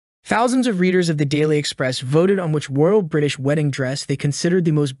Thousands of readers of the Daily Express voted on which royal British wedding dress they considered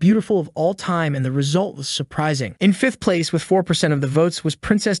the most beautiful of all time, and the result was surprising. In fifth place, with 4% of the votes, was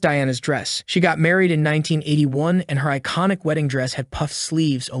Princess Diana's dress. She got married in 1981, and her iconic wedding dress had puffed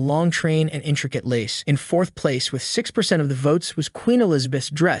sleeves, a long train, and intricate lace. In fourth place, with 6% of the votes, was Queen Elizabeth's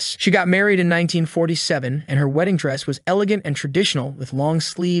dress. She got married in 1947, and her wedding dress was elegant and traditional, with long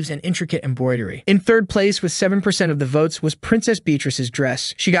sleeves and intricate embroidery. In third place, with 7% of the votes, was Princess Beatrice's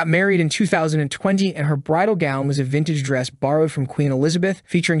dress. She got married in 2020, and her bridal gown was a vintage dress borrowed from Queen Elizabeth,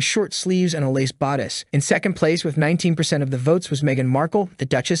 featuring short sleeves and a lace bodice. In second place, with 19% of the votes, was Meghan Markle, the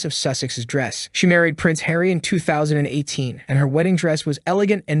Duchess of Sussex's dress. She married Prince Harry in 2018, and her wedding dress was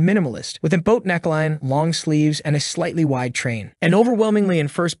elegant and minimalist, with a boat neckline, long sleeves, and a slightly wide train. And overwhelmingly in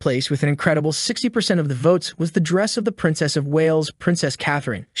first place, with an incredible 60% of the votes, was the dress of the Princess of Wales, Princess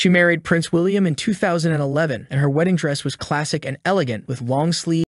Catherine. She married Prince William in 2011, and her wedding dress was classic and elegant, with long sleeves